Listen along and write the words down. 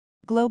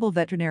Global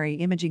Veterinary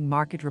Imaging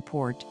Market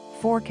Report,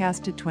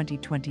 forecasted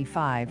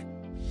 2025.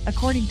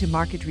 According to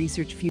Market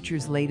Research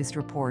Future's latest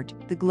report,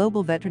 the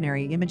global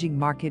veterinary imaging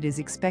market is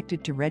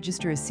expected to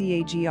register a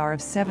CAGR of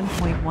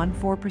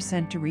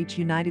 7.14% to reach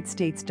United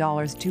States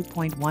dollars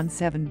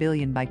 $2.17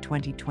 billion by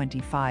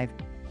 2025.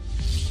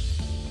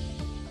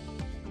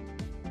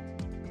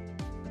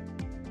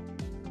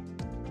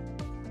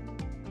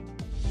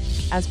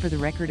 As per the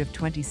record of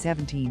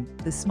 2017,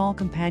 the small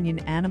companion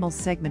animal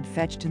segment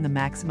fetched in the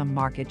maximum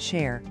market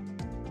share.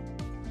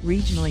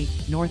 Regionally,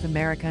 North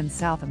America and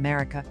South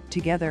America,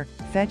 together,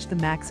 fetch the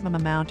maximum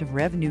amount of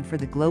revenue for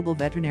the global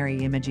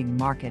veterinary imaging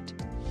market.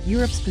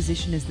 Europe's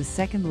position as the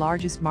second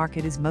largest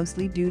market is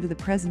mostly due to the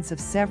presence of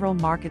several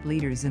market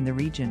leaders in the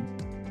region.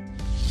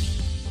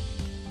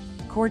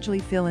 Cordially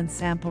fill in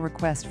sample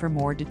request for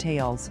more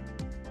details.